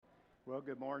Well,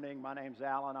 good morning. My name's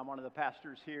Alan. I'm one of the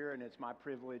pastors here, and it's my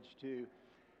privilege to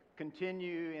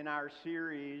continue in our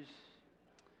series,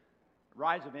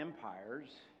 Rise of Empires,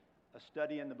 a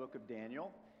study in the book of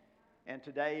Daniel. And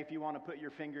today, if you want to put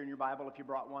your finger in your Bible, if you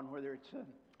brought one, whether it's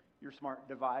your smart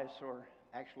device or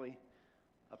actually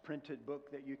a printed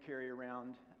book that you carry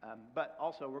around, but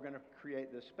also we're going to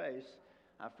create this space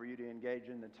for you to engage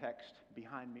in the text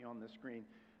behind me on the screen.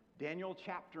 Daniel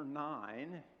chapter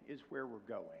 9 is where we're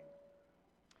going.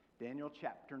 Daniel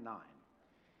chapter 9.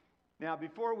 Now,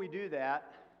 before we do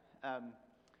that,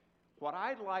 what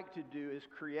I'd like to do is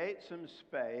create some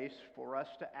space for us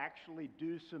to actually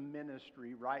do some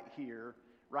ministry right here,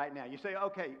 right now. You say,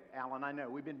 okay, Alan, I know.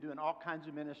 We've been doing all kinds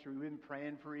of ministry. We've been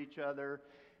praying for each other.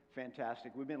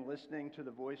 Fantastic. We've been listening to the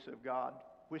voice of God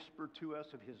whisper to us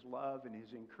of His love and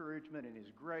His encouragement and His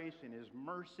grace and His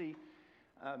mercy.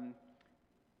 And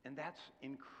that's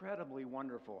incredibly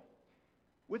wonderful.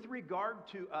 With regard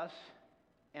to us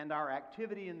and our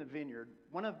activity in the vineyard,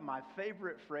 one of my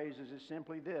favorite phrases is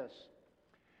simply this: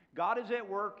 God is at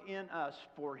work in us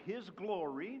for His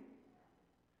glory,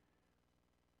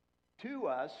 to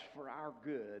us for our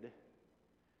good,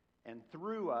 and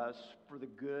through us for the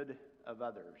good of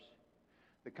others.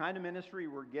 The kind of ministry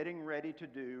we're getting ready to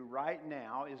do right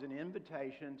now is an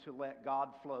invitation to let God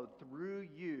flow through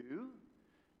you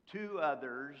to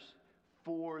others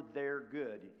for their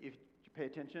good. If you pay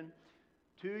attention,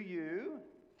 to you,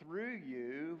 through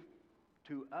you,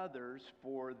 to others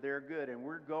for their good. And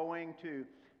we're going to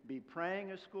be praying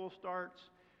as school starts.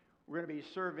 We're going to be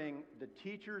serving the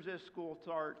teachers as school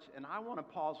starts. And I want to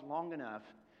pause long enough,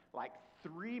 like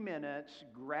 3 minutes,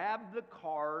 grab the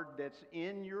card that's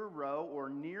in your row or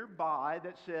nearby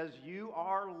that says you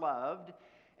are loved.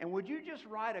 And would you just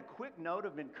write a quick note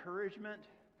of encouragement?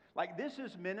 Like, this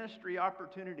is ministry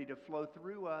opportunity to flow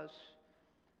through us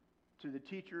to the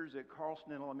teachers at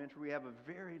Carlson Elementary. We have a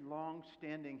very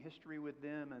long-standing history with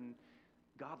them, and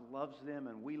God loves them,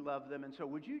 and we love them. And so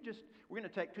we're going to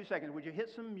take 2 seconds. Would you hit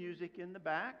some music in the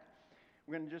back?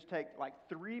 We're going to just take like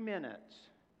 3 minutes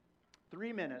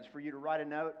for you to write a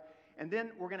note. And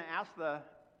then we're going to ask the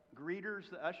greeters,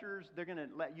 the ushers, they're going to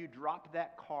let you drop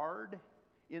that card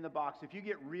in the box. If you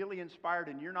get really inspired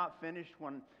and you're not finished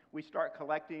when we start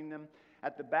collecting them,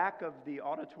 at the back of the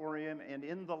auditorium and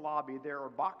in the lobby, there are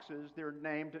boxes. They're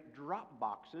named drop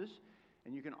boxes,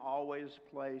 and you can always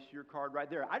place your card right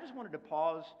there. I just wanted to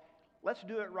pause. Let's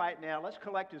do it right now. Let's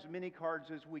collect as many cards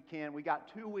as we can. We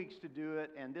got 2 weeks to do it,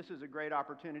 and this is a great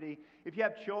opportunity. If you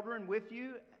have children with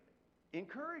you,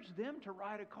 encourage them to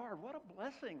write a card. What a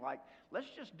blessing. Like,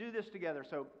 let's just do this together.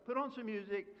 So put on some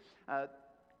music, a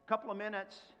couple of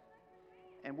minutes,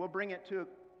 and we'll bring it to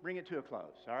a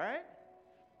close, all right?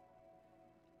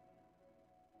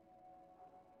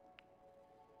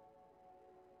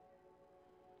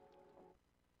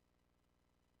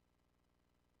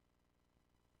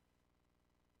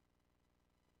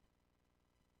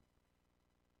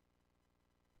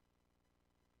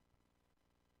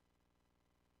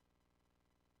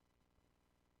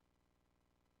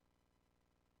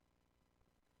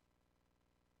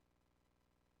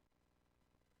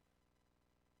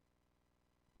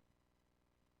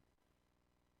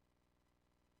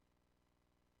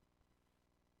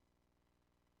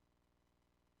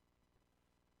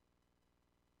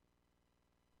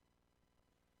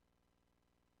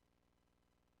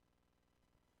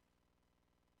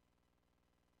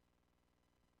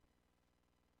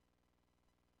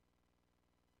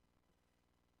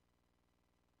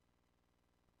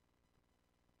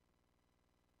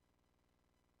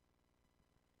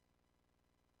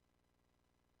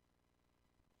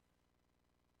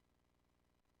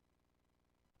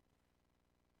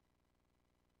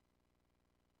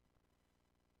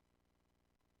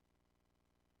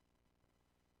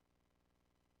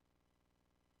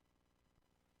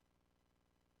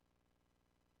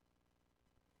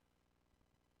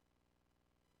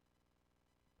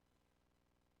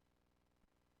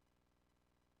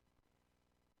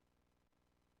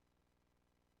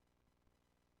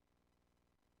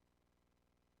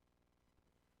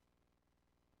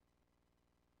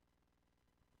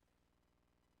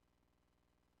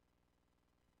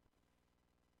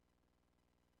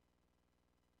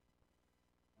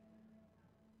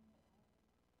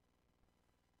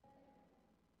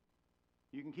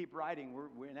 You can keep writing.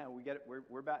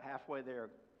 We're about halfway there.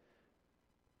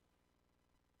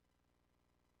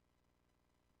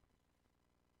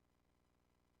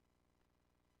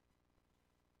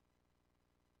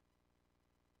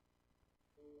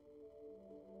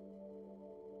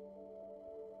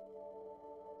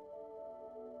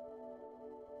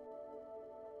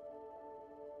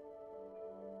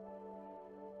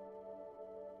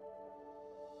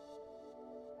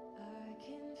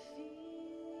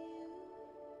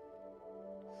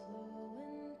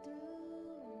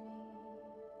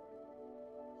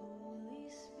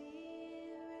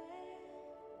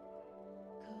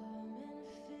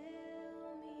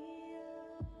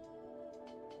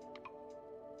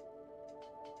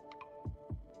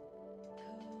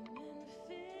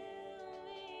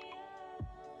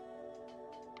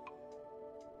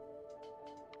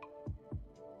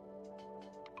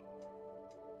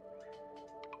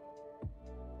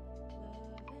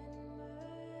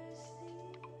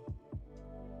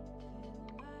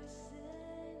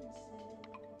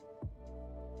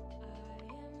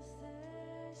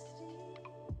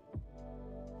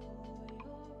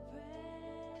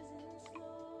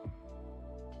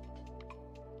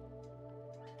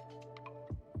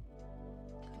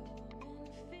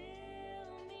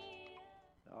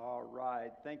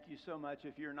 Thank you so much.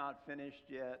 If you're not finished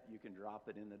yet, you can drop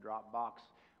it in the drop box.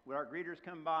 Will our greeters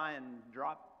come by and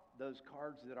drop those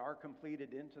cards that are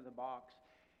completed into the box?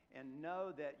 And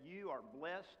know that you are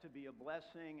blessed to be a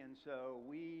blessing. And so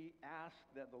we ask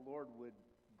that the Lord would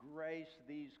grace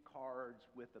these cards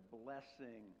with a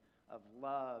blessing of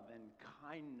love and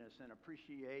kindness and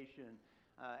appreciation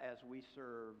as we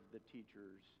serve the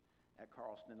teachers at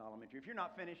Carlson Elementary. If you're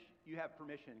not finished, you have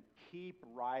permission. Keep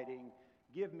writing.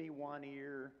 Give me one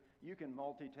ear. You can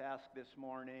multitask this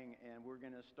morning, and we're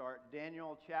going to start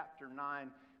Daniel chapter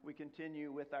 9. We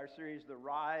continue with our series, The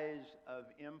Rise of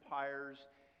Empires.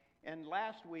 And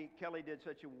last week, Kelly did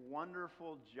such a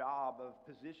wonderful job of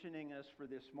positioning us for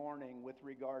this morning with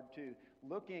regard to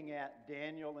looking at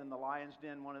Daniel in the lion's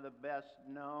den, one of the best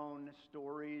known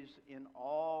stories in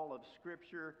all of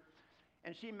Scripture.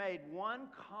 And she made one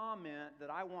comment that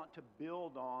I want to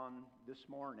build on this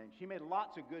morning. She made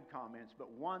lots of good comments,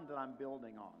 but one that I'm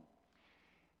building on.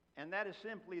 And that is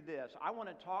simply this. I want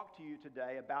to talk to you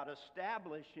today about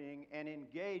establishing and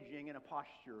engaging in a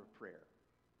posture of prayer.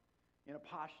 In a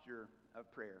posture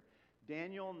of prayer.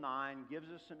 Daniel 9 gives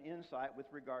us some insight with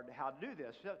regard to how to do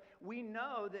this. So we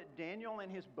know that Daniel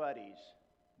and his buddies,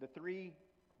 the three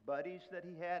buddies that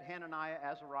he had, Hananiah,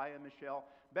 Azariah, and Mishael,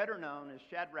 better known as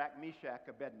Shadrach, Meshach,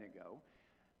 Abednego,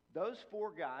 those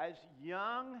four guys,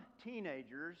 young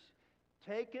teenagers,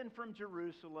 taken from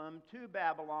Jerusalem to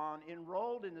Babylon,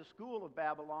 enrolled in the school of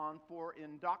Babylon for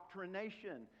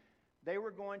indoctrination. They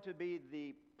were going to be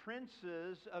the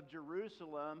princes of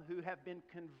Jerusalem who have been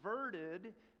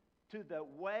converted to the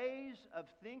ways of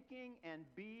thinking and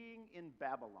being in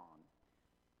Babylon.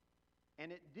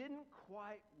 And it didn't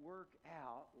quite work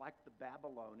out like the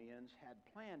Babylonians had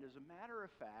planned. As a matter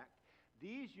of fact,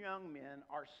 these young men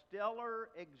are stellar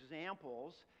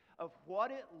examples of what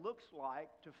it looks like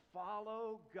to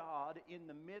follow God in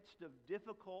the midst of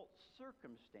difficult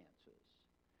circumstances.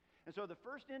 And so the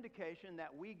first indication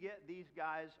that we get these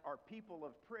guys are people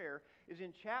of prayer is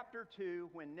in chapter 2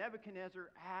 when Nebuchadnezzar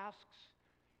asks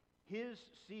his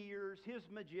seers, his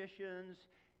magicians,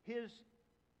 his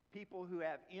people who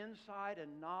have insight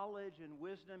and knowledge and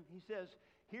wisdom. He says,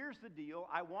 here's the deal.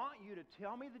 I want you to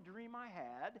tell me the dream I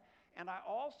had, and I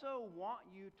also want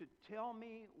you to tell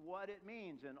me what it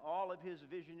means. And all of his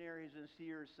visionaries and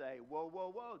seers say, whoa,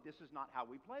 whoa, whoa, this is not how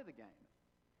we play the game.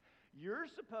 You're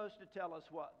supposed to tell us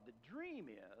what the dream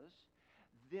is,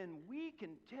 then we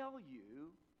can tell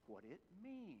you what it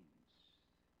means.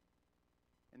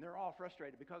 And they're all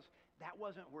frustrated because that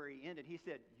wasn't where he ended. He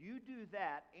said, you do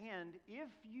that, and if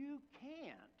you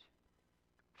can't,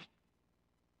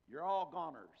 you're all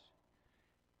goners.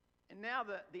 And now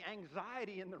the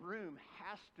anxiety in the room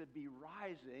has to be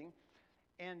rising.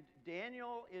 And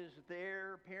Daniel is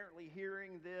there apparently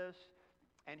hearing this.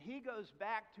 And he goes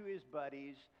back to his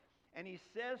buddies and he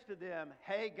says to them,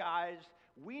 hey guys,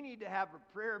 we need to have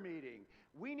a prayer meeting.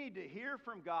 We need to hear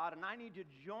from God, and I need to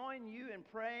join you in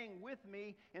praying with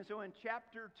me. And so in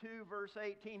chapter 2, verse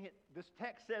 18, this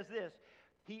text says this.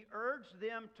 He urged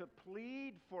them to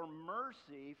plead for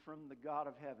mercy from the God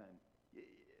of heaven.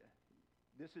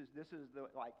 This is the,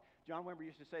 like John Wimber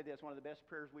used to say this, one of the best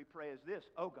prayers we pray is this,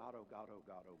 oh God, oh God, oh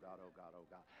God, oh God, oh God, oh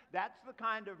God. That's the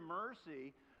kind of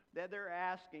mercy that they're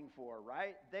asking for,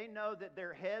 right? They know that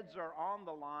their heads are on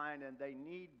the line and they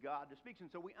need God to speak. And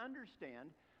so we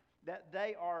understand that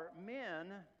they are men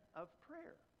of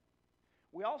prayer.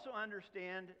 We also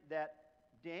understand that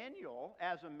Daniel,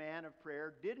 as a man of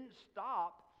prayer, didn't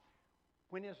stop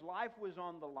when his life was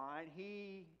on the line.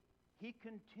 He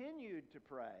continued to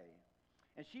pray.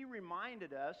 And she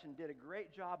reminded us and did a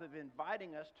great job of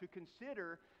inviting us to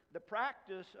consider the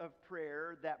practice of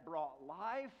prayer that brought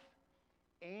life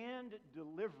and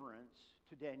deliverance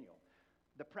to Daniel.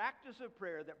 The practice of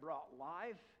prayer that brought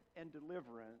life and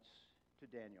deliverance to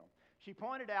Daniel. She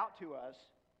pointed out to us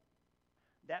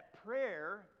that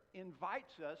prayer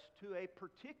invites us to a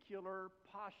particular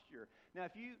posture. Now,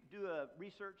 if you do a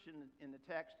research in the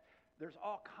text, there's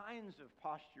all kinds of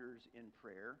postures in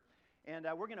prayer. And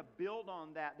we're going to build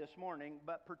on that this morning.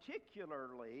 But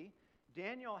particularly,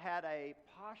 Daniel had a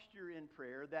posture in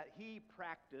prayer that he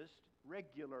practiced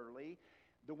regularly.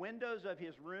 The windows of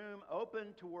his room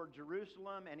opened toward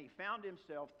Jerusalem, and he found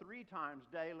himself 3 times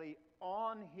daily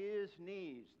on his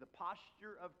knees. The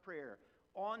posture of prayer,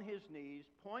 on his knees,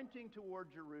 pointing toward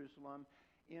Jerusalem,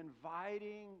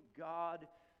 inviting God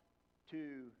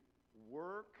to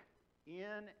work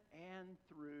in and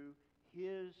through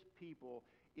his people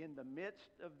in the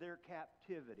midst of their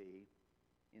captivity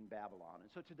in Babylon. And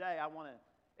so today I want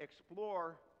to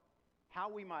explore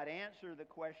how we might answer the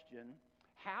question,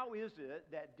 How is it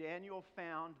that Daniel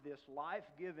found this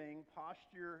life-giving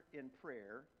posture in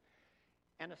prayer?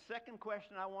 And a second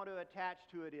question I want to attach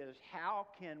to it is, how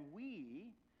can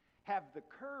we have the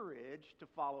courage to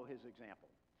follow his example?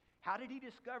 How did he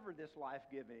discover this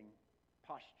life-giving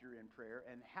posture in prayer?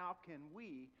 And how can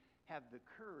we have the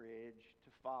courage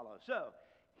to follow? So,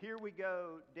 here we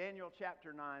go, Daniel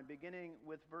chapter 9, beginning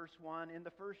with verse 1. In the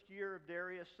first year of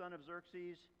Darius, son of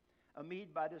Xerxes, a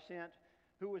Mede by descent,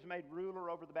 who was made ruler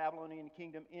over the Babylonian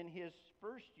kingdom in his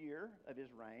first year of his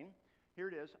reign. Here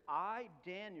it is. I,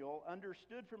 Daniel,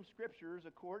 understood from scriptures,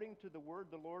 according to the word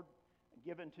the Lord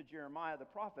given to Jeremiah the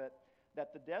prophet,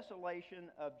 that the desolation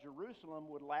of Jerusalem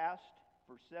would last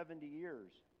for 70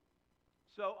 years.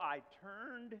 So I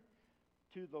turned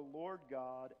to the Lord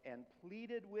God and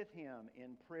pleaded with him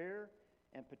in prayer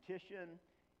and petition,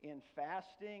 in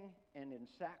fasting and in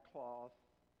sackcloth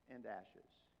and ashes.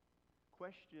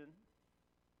 Question: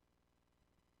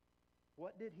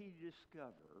 what did he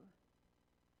discover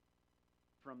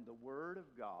from the Word of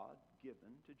God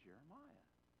given to Jeremiah?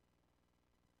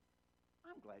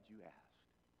 I'm glad you asked.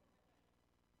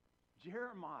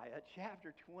 Jeremiah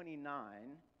chapter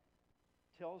 29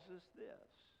 tells us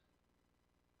this.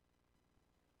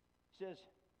 It says,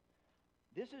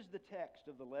 "This is the text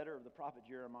of the letter of the prophet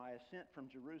Jeremiah sent from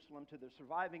Jerusalem to the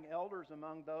surviving elders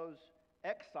among those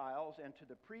exiles and to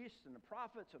the priests and the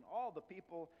prophets and all the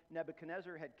people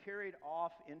Nebuchadnezzar had carried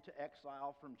off into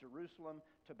exile from Jerusalem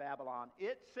to Babylon."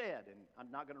 It said, and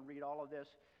I'm not going to read all of this,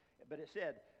 but it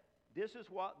said, "This is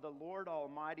what the Lord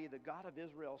Almighty, the God of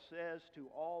Israel, says to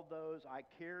all those I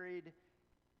carried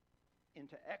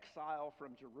into exile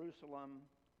from Jerusalem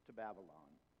to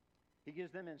Babylon." He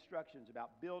gives them instructions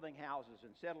about building houses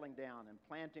and settling down and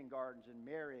planting gardens and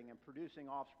marrying and producing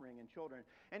offspring and children.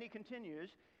 And he continues,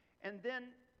 and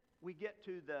then we get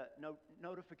to the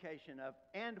notification of,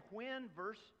 and when,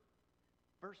 verse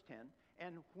 10,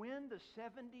 and when the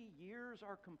 70 years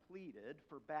are completed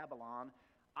for Babylon,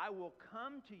 I will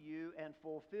come to you and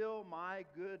fulfill my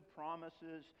good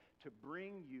promises to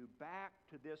bring you back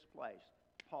to this place.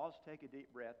 Pause, take a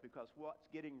deep breath, because what's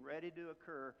getting ready to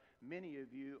occur, many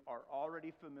of you are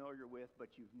already familiar with, but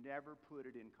you've never put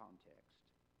it in context.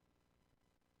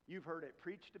 You've heard it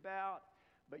preached about,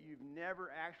 but you've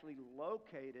never actually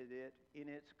located it in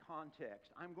its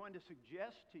context. I'm going to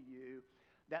suggest to you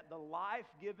that the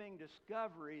life-giving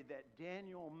discovery that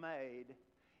Daniel made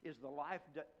is the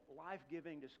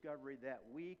life-giving discovery that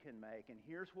we can make. And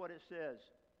here's what it says.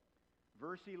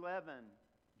 Verse 11,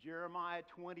 Jeremiah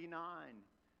 29.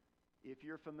 If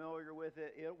you're familiar with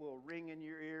it, it will ring in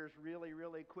your ears really,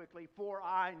 really quickly. "For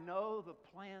I know the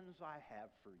plans I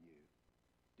have for you,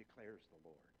 declares the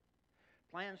Lord.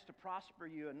 Plans to prosper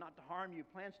you and not to harm you.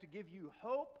 Plans to give you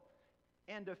hope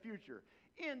and a future."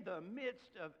 In the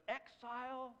midst of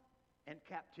exile and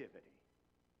captivity.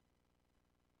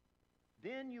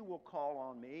 "Then you will call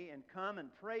on me and come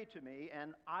and pray to me,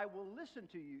 and I will listen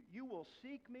to you. You will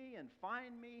seek me and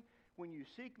find me. When you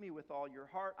seek me with all your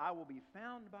heart, I will be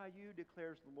found by you,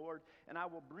 declares the Lord, and I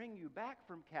will bring you back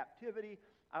from captivity.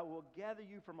 I will gather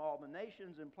you from all the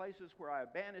nations and places where I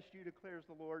have banished you, declares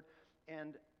the Lord,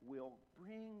 and will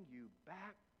bring you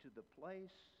back to the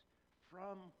place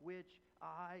from which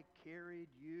I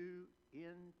carried you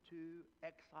into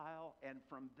exile." And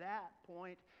from that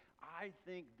point, I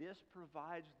think this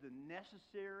provides the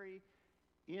necessary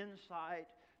insight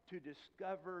to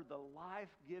discover the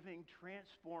life-giving,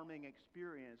 transforming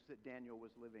experience that Daniel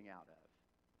was living out of.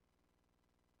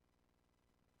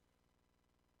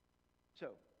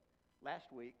 So,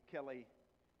 last week, Kelly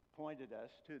pointed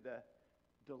us to the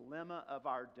dilemma of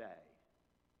our day.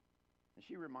 And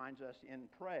she reminds us in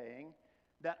praying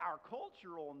that our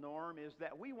cultural norm is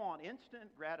that we want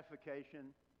instant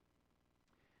gratification.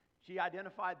 She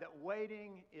identified that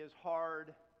waiting is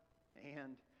hard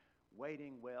and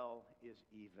waiting well is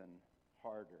even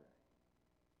harder.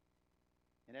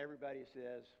 And everybody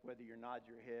says, whether you nod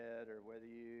your head or whether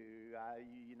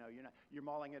you're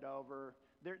mulling it over,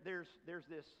 there's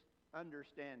this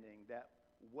understanding that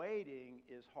waiting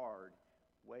is hard,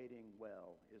 waiting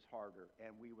well is harder,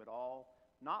 and we would all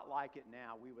not like it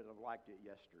now. We would have liked it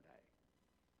yesterday,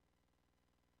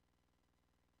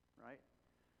 right?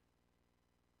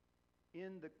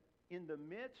 In the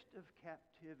midst of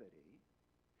captivity,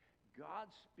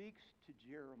 God speaks to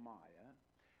Jeremiah.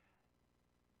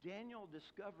 Daniel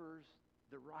discovers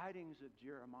the writings of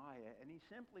Jeremiah, and he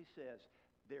simply says,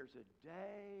 "There's a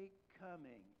day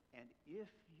coming, and if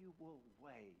you will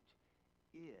wait,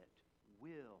 it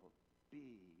will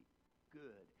be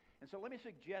good." And so let me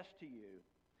suggest to you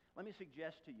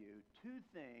two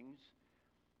things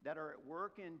that are at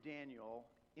work in Daniel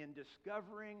in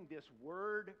discovering this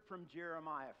word from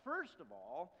Jeremiah. First of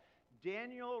all,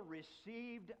 Daniel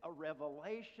received a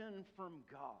revelation from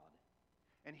God.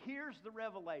 And here's the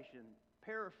revelation,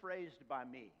 paraphrased by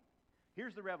me.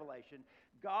 Here's the revelation.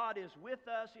 God is with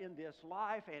us in this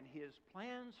life, and His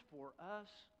plans for us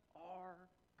are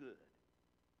good.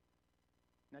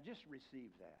 Now just receive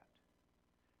that,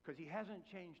 because He hasn't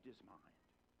changed His mind.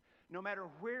 No matter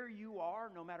where you are,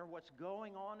 no matter what's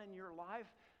going on in your life,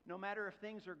 no matter if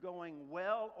things are going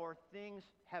well or things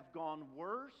have gone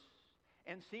worse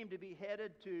and seem to be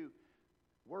headed to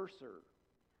worser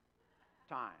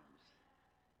times,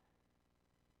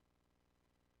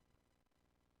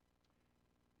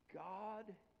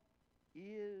 God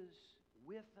is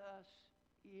with us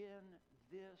in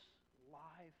this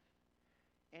life,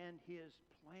 and His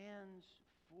plans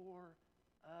for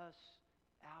us,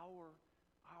 our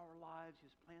lives,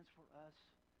 His plans for us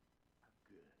are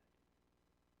good.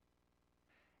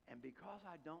 And because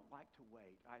I don't like to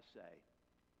wait, I say,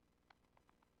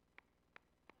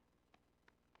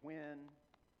 when,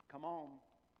 come on,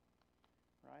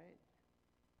 right?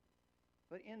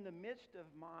 But in the midst of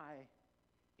my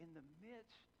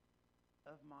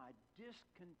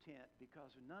discontent,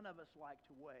 because none of us like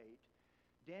to wait,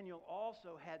 Daniel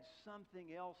also had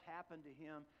something else happen to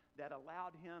him that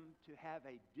allowed him to have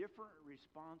a different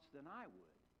response than I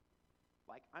would.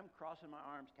 Like, I'm crossing my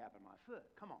arms, tapping my foot.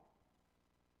 Come on.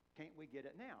 Can't we get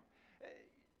it now?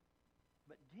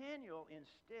 But Daniel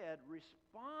instead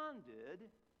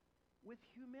responded with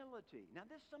humility. Now,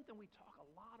 this is something we talk a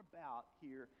lot about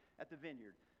here at the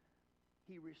Vineyard.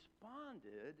 He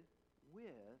responded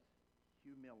with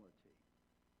humility.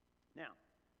 Now,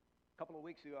 a couple of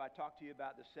weeks ago, I talked to you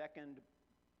about the second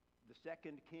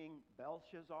king,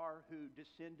 Belshazzar, who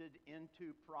descended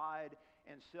into pride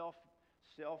and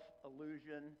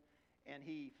self-illusion, and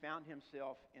he found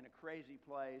himself in a crazy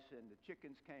place, and the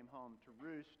chickens came home to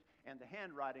roost, and the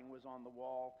handwriting was on the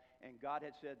wall, and God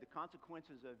had said, the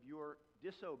consequences of your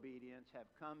disobedience have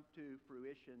come to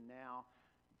fruition now.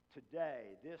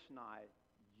 Today, this night,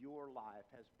 your life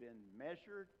has been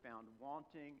measured, found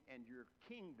wanting, and your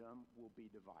kingdom will be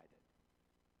divided.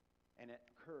 And it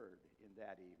occurred in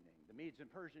that evening. The Medes and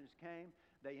Persians came.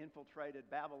 They infiltrated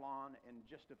Babylon. In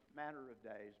just a matter of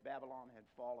days, Babylon had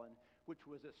fallen, which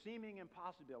was a seeming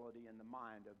impossibility in the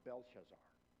mind of Belshazzar.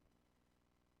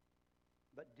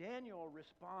 But Daniel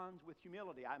responds with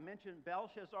humility. I mentioned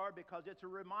Belshazzar because it's a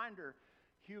reminder.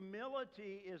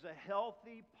 Humility is a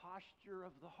healthy posture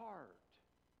of the heart.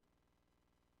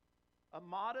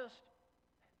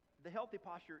 The healthy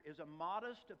posture is a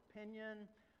modest opinion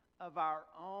of our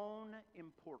own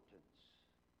importance.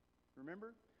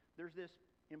 Remember, there's this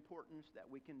importance that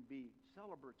we can be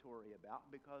celebratory about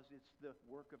because it's the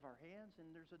work of our hands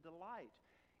and there's a delight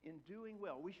in doing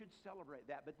well. We should celebrate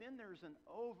that. But then there's an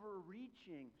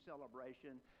overreaching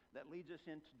celebration that leads us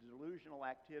into delusional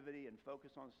activity and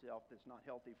focus on self that's not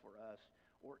healthy for us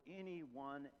or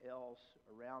anyone else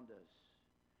around us.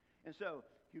 And so,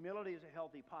 humility is a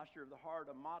healthy posture of the heart,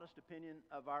 a modest opinion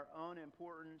of our own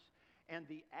importance, and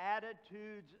the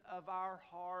attitudes of our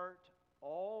heart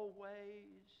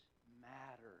always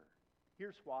matter.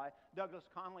 Here's why. Douglas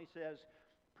Conley says,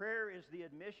 prayer is the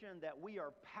admission that we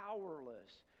are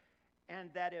powerless,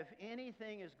 and that if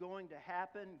anything is going to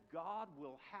happen, God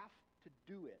will have to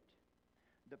do it.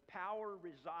 The power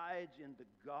resides in the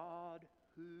God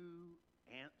who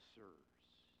answers.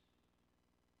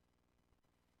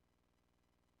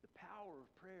 The power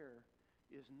of prayer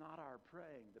is not our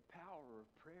praying. The power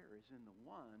of prayer is in the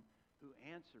one who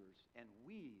answers, and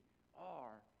we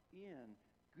are in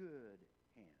good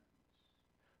hands.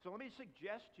 So let me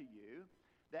suggest to you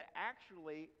that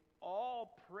actually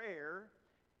all prayer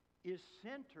is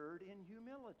centered in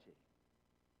humility.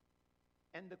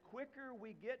 And the quicker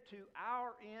we get to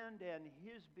our end and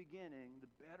His beginning, the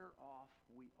better off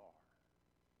we are.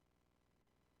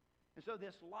 And so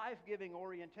this life-giving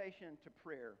orientation to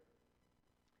prayer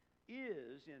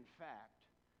is, in fact,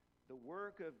 the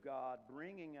work of God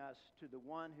bringing us to the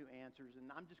one who answers. And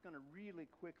I'm just going to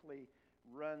really quickly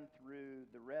run through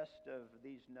the rest of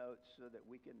these notes so that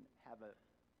we can have a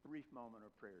brief moment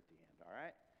of prayer at the end, all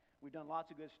right? We've done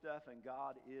lots of good stuff, and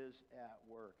God is at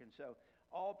work. And so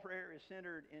all prayer is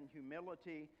centered in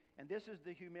humility, and this is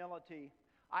the humility.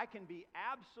 I can be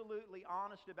absolutely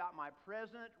honest about my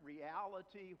present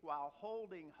reality while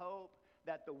holding hope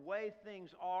that the way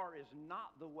things are is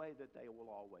not the way that they will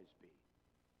always be.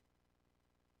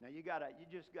 Now you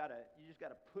just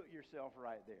gotta put yourself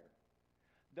right there.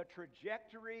 The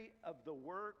trajectory of the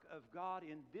work of God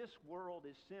in this world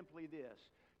is simply this.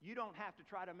 You don't have to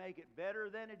try to make it better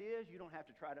than it is. You don't have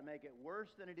to try to make it worse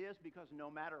than it is, because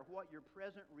no matter what your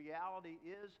present reality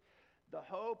is, the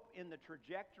hope in the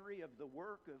trajectory of the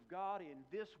work of God in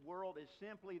this world is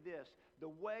simply this: the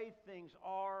way things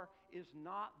are is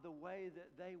not the way that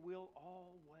they will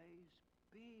always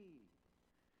be.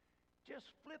 Just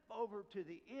flip over to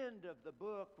the end of the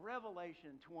book,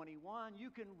 Revelation 21. You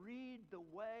can read the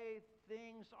way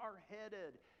things are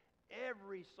headed.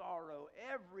 Every sorrow,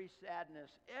 every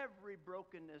sadness, every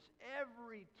brokenness,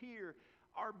 every tear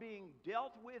are being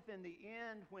dealt with in the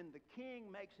end when the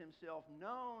King makes himself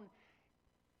known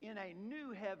in a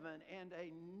new heaven and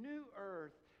a new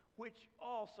earth, which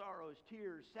all sorrows,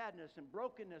 tears, sadness, and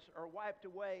brokenness are wiped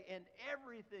away, and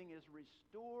everything is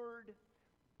restored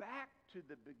back to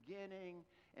the beginning,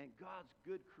 and God's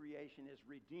good creation is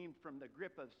redeemed from the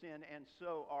grip of sin, and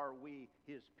so are we,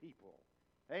 his people.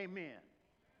 Amen.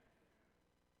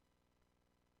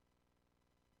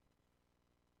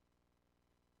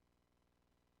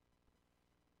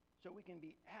 So we can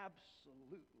be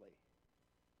absolutely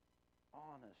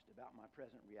honest about my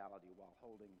present reality while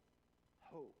holding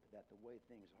hope that the way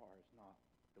things are is not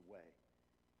the way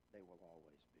they will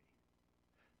always be.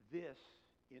 This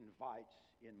invites,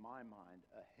 in my mind,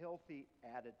 a healthy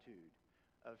attitude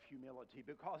of humility,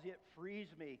 because it frees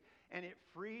me, and it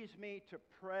frees me to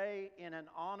pray in an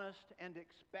honest and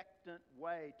expectant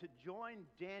way, to join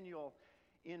Daniel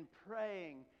in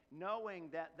praying, knowing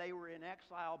that they were in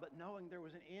exile, but knowing there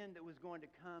was an end that was going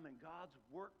to come, and God's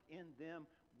work in them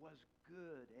was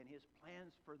good, and his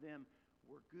plans for them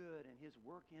were good, and his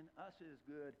work in us is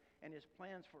good, and his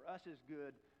plans for us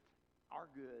are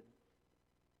good.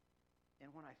 And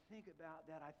when I think about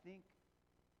that, I think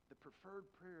the preferred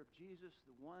prayer of Jesus,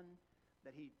 the one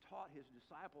that he taught his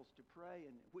disciples to pray,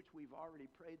 and which we've already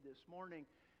prayed this morning,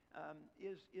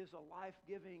 is a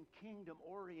life-giving,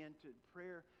 kingdom-oriented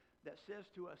prayer that says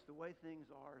to us the way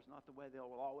things are is not the way they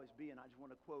will always be. And I just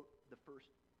want to quote the first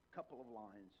couple of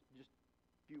lines, just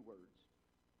a few words.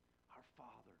 Our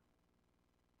Father,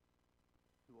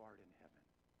 who art in heaven,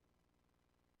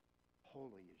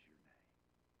 holy is your name.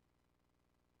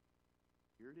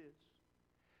 Here it is.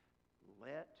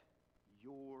 Let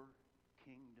your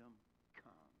kingdom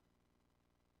come.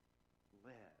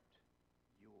 Let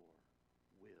your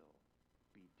will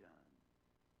be done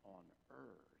on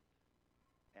earth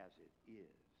as it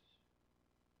is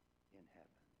in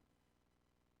heaven.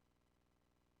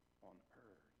 On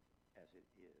earth as it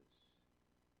is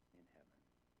in heaven.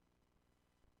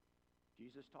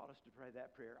 Jesus taught us to pray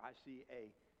that prayer. I see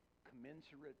a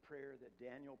commensurate prayer that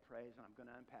Daniel prays, and I'm going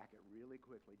to unpack it really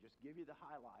quickly. Just give you the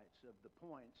highlights of the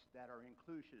points that are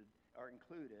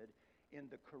included in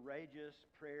the courageous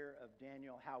prayer of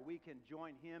Daniel, how we can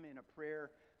join him in a prayer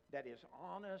that is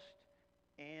honest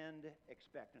and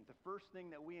expectant. The first thing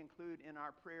that we include in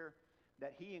our prayer,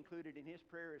 that he included in his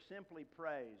prayer, is simply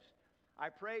praise. I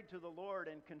prayed to the Lord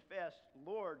and confessed,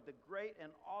 Lord, the great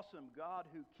and awesome God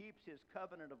who keeps his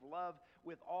covenant of love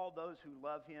with all those who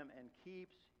love him and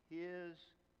keeps his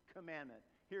commandment.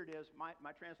 Here it is,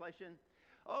 my translation.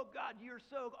 Oh God, you're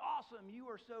so awesome. You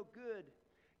are so good.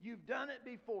 You've done it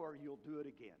before. You'll do it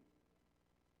again.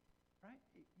 Right?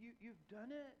 You've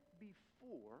done it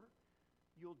before.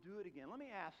 You'll do it again. Let me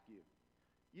ask you.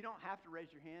 You don't have to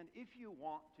raise your hand. If you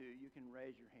want to, you can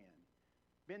raise your hand.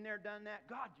 Been there, done that?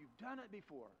 God, you've done it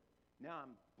before. Now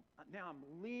I'm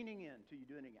leaning into you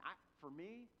doing it again. For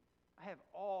me, I have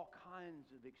all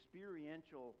kinds of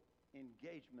experiential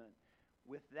engagement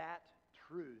with that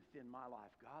truth in my life.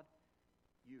 God,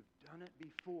 you've done it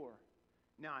before.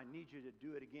 Now I need you to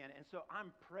do it again. And so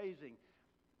I'm praising.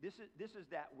 This is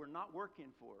that. We're not working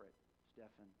for it,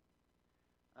 Stephan.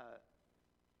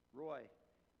 Roy,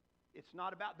 it's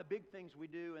not about the big things we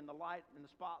do in the light and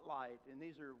the spotlight. And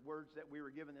these are words that we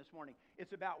were given this morning.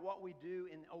 It's about what we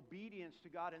do in obedience to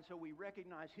God. And so we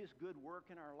recognize his good work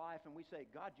in our life. And we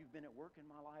say, God, you've been at work in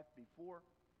my life before.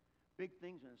 Big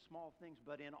things and small things.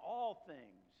 But in all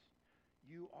things,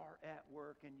 you are at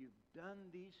work. And you've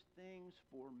done these things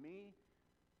for me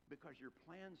because your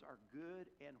plans are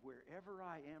good. And wherever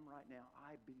I am right now,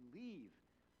 I believe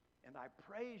and I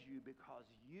praise you because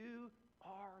you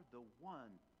are the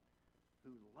one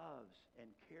who loves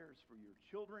and cares for your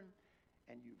children,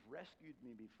 and you've rescued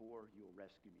me before, you'll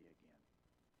rescue me again.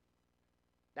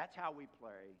 That's how we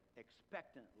pray,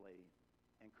 expectantly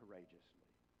and courageously.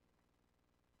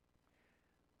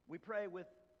 We pray with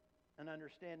an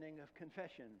understanding of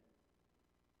confession.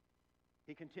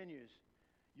 He continues,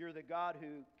 you're the God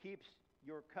who keeps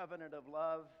your covenant of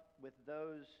love with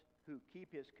those who keep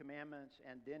his commandments.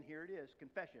 And then here it is,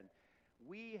 confession.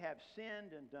 We have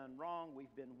sinned and done wrong.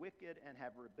 We've been wicked and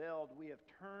have rebelled. We have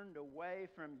turned away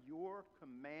from your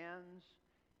commands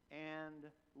and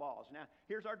laws. Now,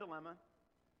 here's our dilemma.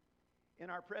 In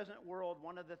our present world,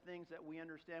 one of the things that we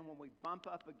understand when we bump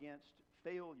up against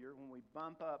failure, when we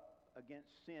bump up against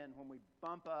sin, when we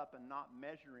bump up and not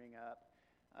measuring up,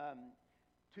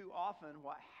 too often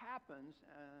what happens,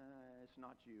 it's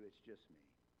not you, it's just me.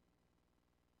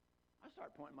 I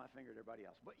start pointing my finger at everybody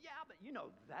else. But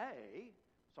they,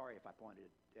 sorry if I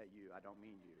pointed at you, I don't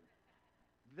mean you.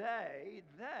 They,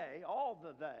 all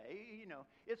the they,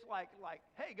 it's like,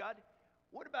 hey God,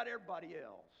 what about everybody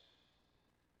else?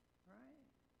 Right?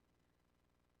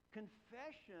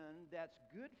 Confession that's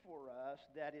good for us,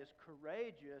 that is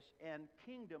courageous and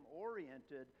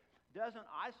kingdom-oriented, doesn't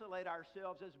isolate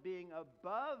ourselves as being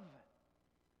above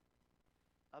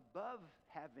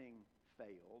having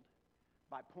failed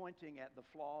by pointing at the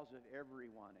flaws of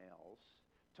everyone else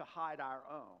to hide our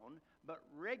own, but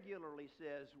regularly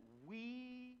says,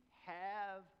 we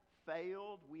have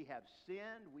failed, we have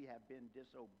sinned, we have been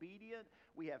disobedient,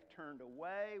 we have turned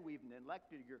away, we've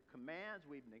neglected your commands,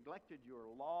 we've neglected your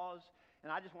laws.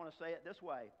 And I just want to say it this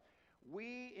way.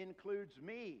 We includes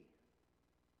me.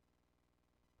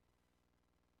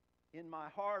 In my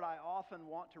heart, I often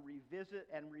want to revisit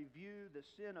and review the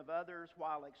sin of others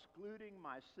while excluding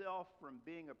myself from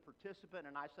being a participant.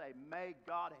 And I say, may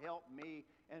God help me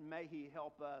and may He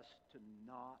help us to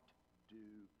not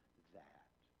do that.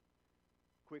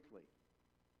 Quickly.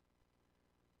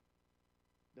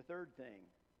 The third thing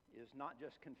is not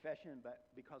just confession,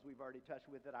 but because we've already touched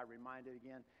with it, I remind it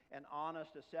again, an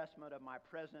honest assessment of my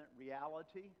present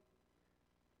reality.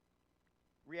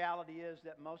 Reality is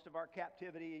that most of our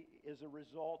captivity is a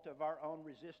result of our own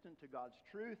resistance to God's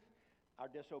truth, our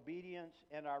disobedience,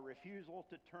 and our refusal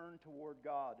to turn toward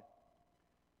God.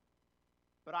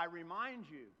 But I remind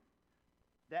you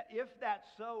that if that's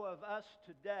so of us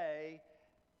today,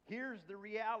 here's the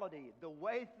reality. The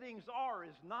way things are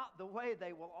is not the way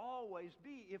they will always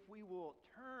be if we will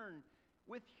turn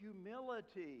with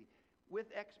humility, with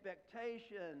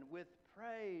expectation, with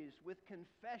praise, with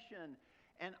confession,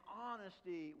 and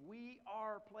honesty. We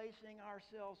are placing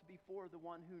ourselves before the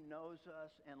one who knows us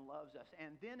and loves us.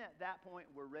 And then at that point,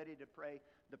 we're ready to pray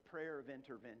the prayer of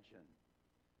intervention.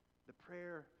 The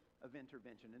prayer of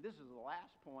intervention. And this is the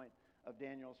last point of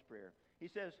Daniel's prayer. He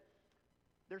says,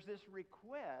 there's this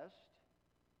request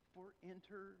for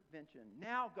intervention.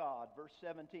 Now, God, verse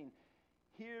 17,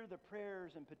 hear the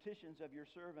prayers and petitions of your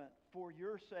servant. For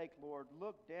your sake, Lord,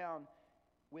 look down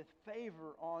with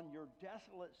favor on your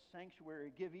desolate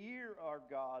sanctuary. Give ear, our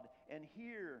God, and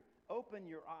hear. Open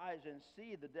your eyes and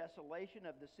see the desolation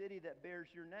of the city that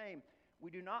bears your name. We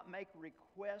do not make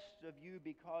requests of you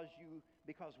because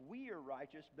we are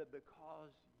righteous, but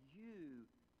because you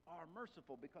are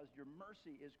merciful, because your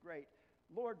mercy is great.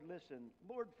 Lord, listen.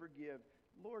 Lord, forgive.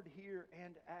 Lord, hear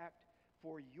and act.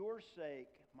 For your sake,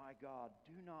 my God,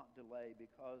 do not delay,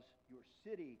 because your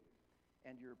city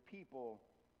and your people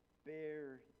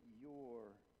bear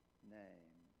your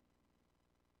name.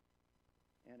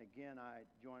 And again, I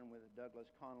join with Douglas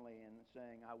Connolly in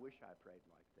saying, I wish I prayed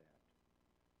like that.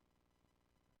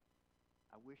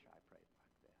 I wish I prayed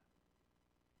like that.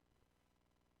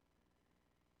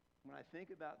 When I think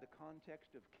about the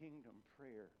context of kingdom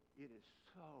prayer, it is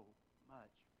so much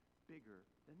bigger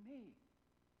than me.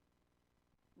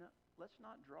 Now, let's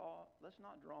not draw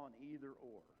an either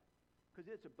or, because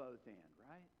it's a both and,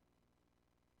 right?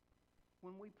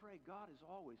 When we pray, God is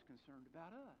always concerned about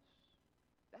us.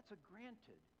 That's a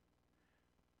granted.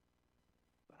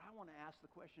 But I want to ask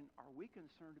the question, are we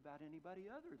concerned about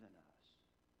anybody other than us?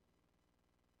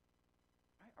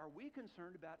 Right? Are we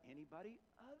concerned about anybody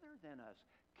other than us?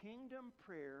 Kingdom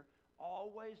prayer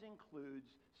always includes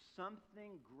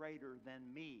something greater than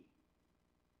me.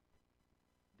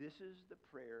 This is the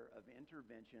prayer of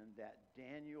intervention that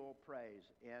Daniel prays.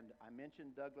 And I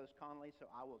mentioned Douglas Connolly, so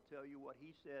I will tell you what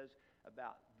he says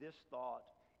about this thought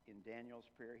in Daniel's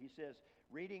prayer. He says,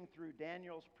 reading through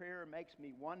Daniel's prayer makes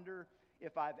me wonder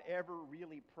if I've ever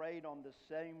really prayed on the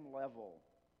same level.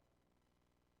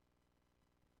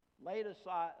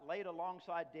 Laid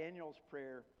alongside Daniel's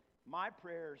prayer, my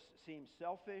prayers seem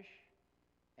selfish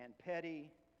and petty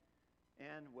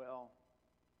and, well,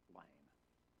 lame.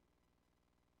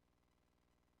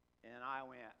 And I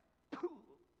went, pooh,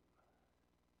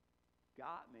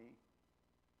 got me.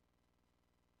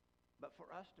 But for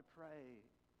us to pray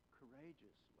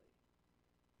courageously,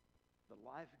 the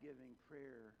life-giving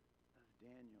prayer of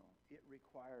Daniel, it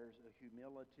requires a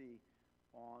humility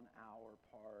on our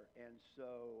part. And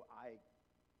so I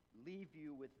leave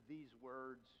you with these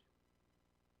words.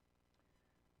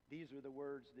 These are the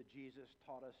words that Jesus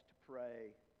taught us to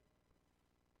pray.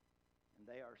 And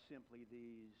they are simply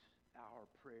these. Our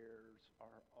prayers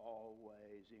are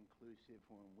always inclusive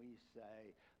when we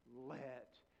say,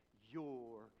 let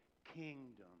your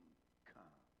kingdom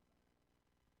come.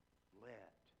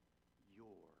 Let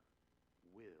your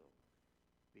will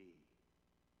be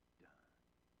done.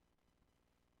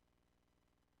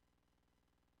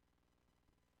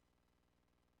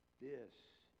 This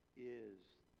is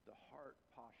the heart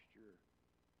posture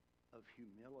of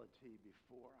humility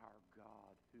before our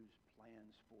God, whose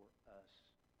plans for us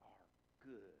are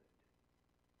good,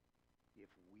 if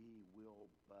we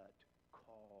will but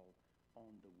call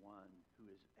on the one who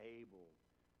is able,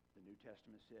 the New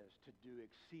Testament says, to do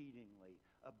exceedingly,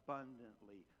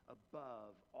 abundantly,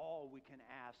 above all we can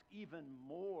ask, even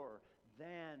more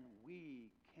than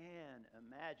we can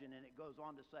imagine. And it goes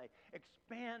on to say,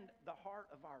 expand the heart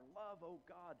of our love, O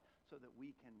God, so that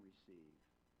we can receive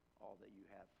all that you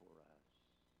have for us.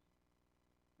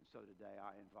 And so today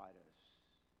I invite us,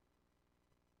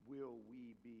 will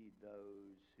we be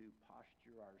those who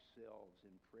posture ourselves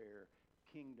in prayer,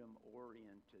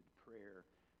 kingdom-oriented prayer,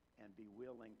 and be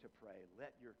willing to pray,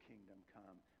 let your kingdom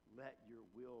come, let your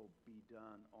will be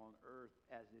done on earth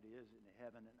as it is in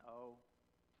heaven. And oh,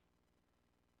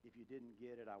 if you didn't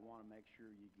get it, I want to make sure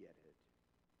you get it.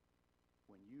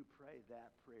 When you pray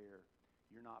that prayer,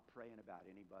 you're not praying about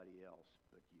anybody else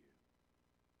but you.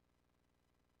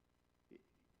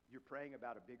 You're praying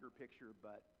about a bigger picture,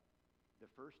 but the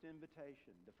first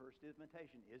invitation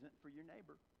isn't for your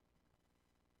neighbor.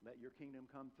 Let your kingdom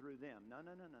come through them. No.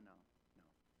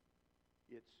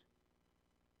 It's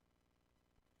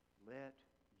let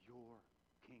your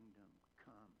kingdom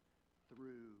come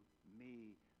through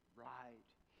me right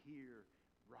here,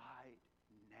 right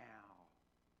now.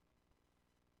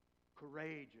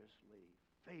 Courageously,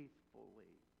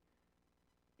 faithfully,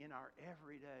 in our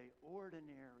everyday,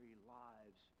 ordinary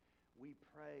lives, we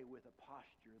pray with a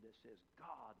posture that says,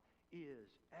 God is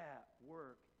at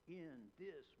work in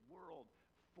this world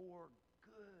for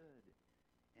good.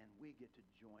 And we get to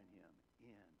join him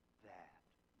in that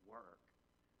work.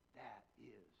 That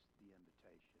is the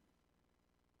invitation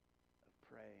of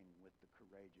praying with the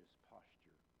courageous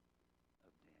posture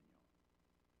of Daniel.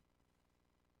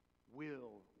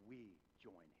 Will we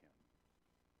join him?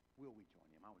 Will we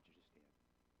join him? I want you to stand.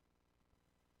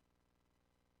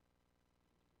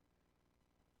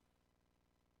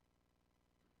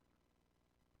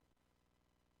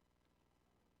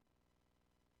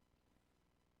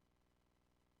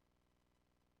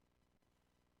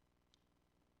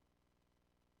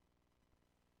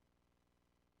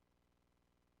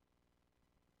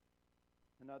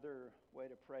 Another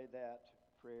way to pray that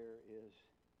prayer is,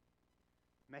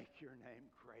 make your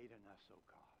name great in us, O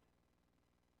God.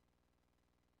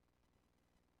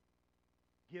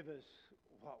 Give us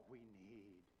what we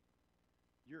need.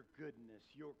 Your goodness,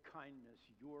 your kindness,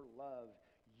 your love,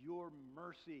 your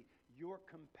mercy, your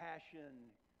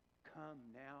compassion. Come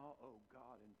now, O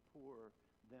God, and pour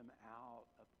them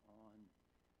out upon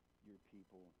your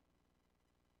people.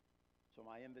 So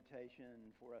my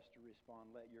invitation for us to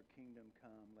respond, let your kingdom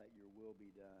come, let your will be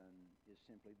done, is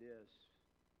simply this.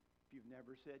 If you've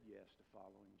never said yes to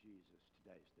following Jesus,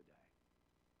 today's the day.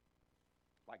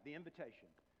 Like the invitation.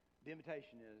 The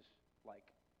invitation is like,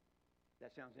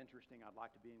 that sounds interesting. I'd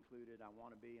like to be included. I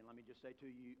want to be. And let me just say to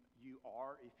you, you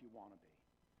are if you want to be.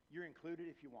 You're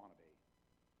included if you want to be.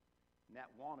 And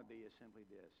that want to be is simply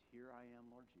this. Here I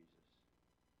am, Lord Jesus.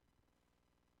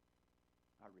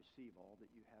 I receive all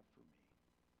that you have for me.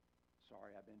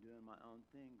 Sorry, I've been doing my own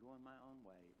thing, going my own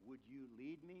way. Would you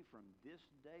lead me from this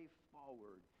day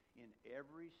forward in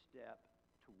every step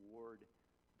toward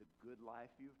the good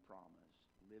life you've promised,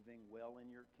 living well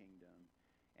in your kingdom?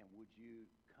 And would you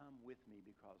come with me,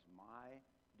 because my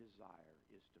desire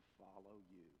is to follow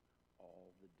you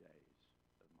all the days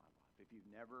of my life. If you've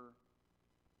never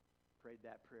prayed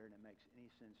that prayer and it makes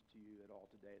any sense to you at all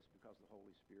today, it's because the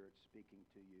Holy Spirit's speaking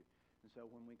to you. And so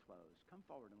when we close, come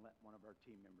forward and let one of our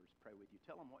team members pray with you.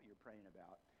 Tell them what you're praying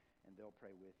about, and they'll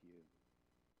pray with you.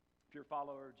 If you're a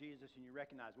follower of Jesus and you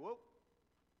recognize, whoa,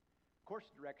 course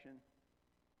direction,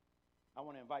 I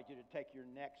want to invite you to take your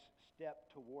next step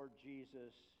toward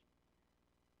Jesus.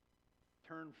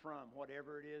 Turn from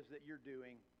whatever it is that you're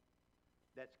doing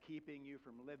that's keeping you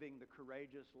from living the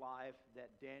courageous life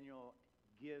that Daniel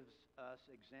gives us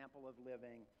example of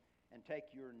living, and take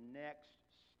your next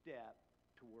step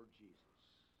toward Jesus,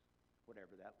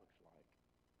 whatever that looks like.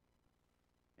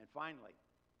 And finally,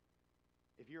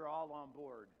 if you're all on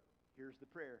board, here's the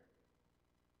prayer.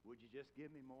 Would you just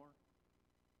give me more?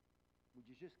 Would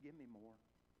you just give me more?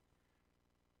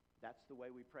 That's the way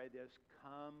we pray this.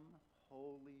 Come,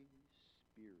 Holy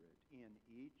Spirit, in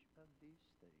each of these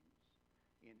things,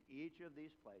 in each of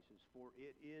these places, for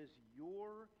it is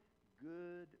your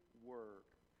good work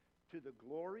to the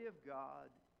glory of God,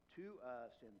 to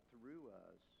us and through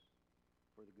us,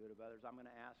 for the good of others. I'm going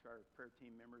to ask our prayer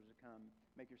team members to come.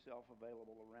 Make yourself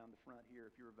available around the front here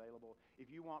if you're available.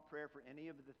 If you want prayer for any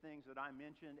of the things that I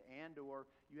mentioned and or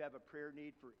you have a prayer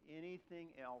need for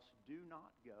anything else, do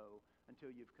not go until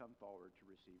you've come forward to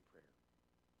receive prayer.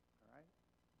 All right?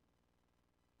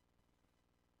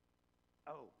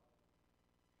 Oh,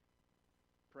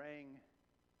 praying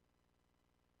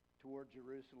toward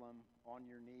Jerusalem on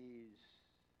your knees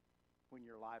when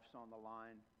your life's on the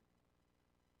line,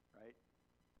 right,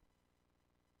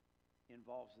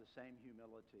 involves the same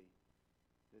humility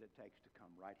that it takes to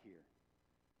come right here,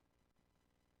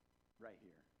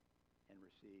 and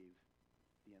receive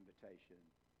the invitation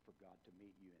for God to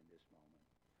meet you in this moment.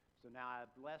 So now I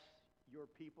bless your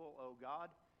people, O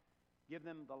God. Give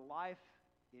them the life,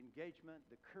 engagement,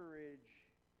 the courage,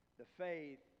 the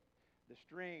faith, the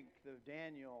strength of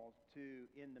Daniel to,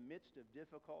 in the midst of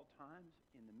difficult times,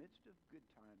 in the midst of good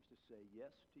times, to say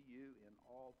yes to you in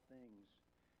all things.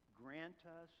 Grant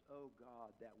us, O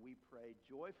God, that we pray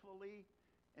joyfully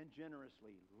and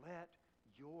generously. Let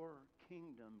your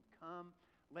kingdom come.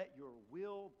 Let your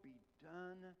will be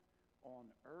done on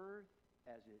earth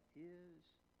as it is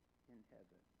in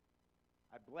heaven.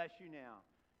 I bless you now.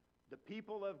 The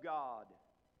people of God,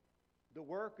 the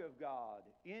work of God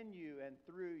in you and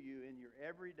through you in your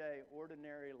everyday,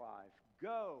 ordinary life.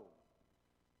 Go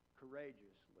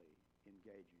courageously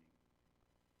engaging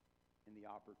in the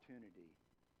opportunity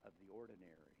of the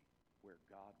ordinary, where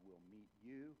God will meet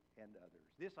you and others.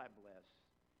 This I bless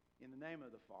in the name of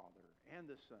the Father and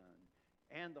the Son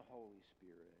and the Holy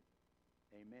Spirit.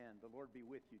 Amen. The Lord be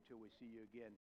with you till we see you again.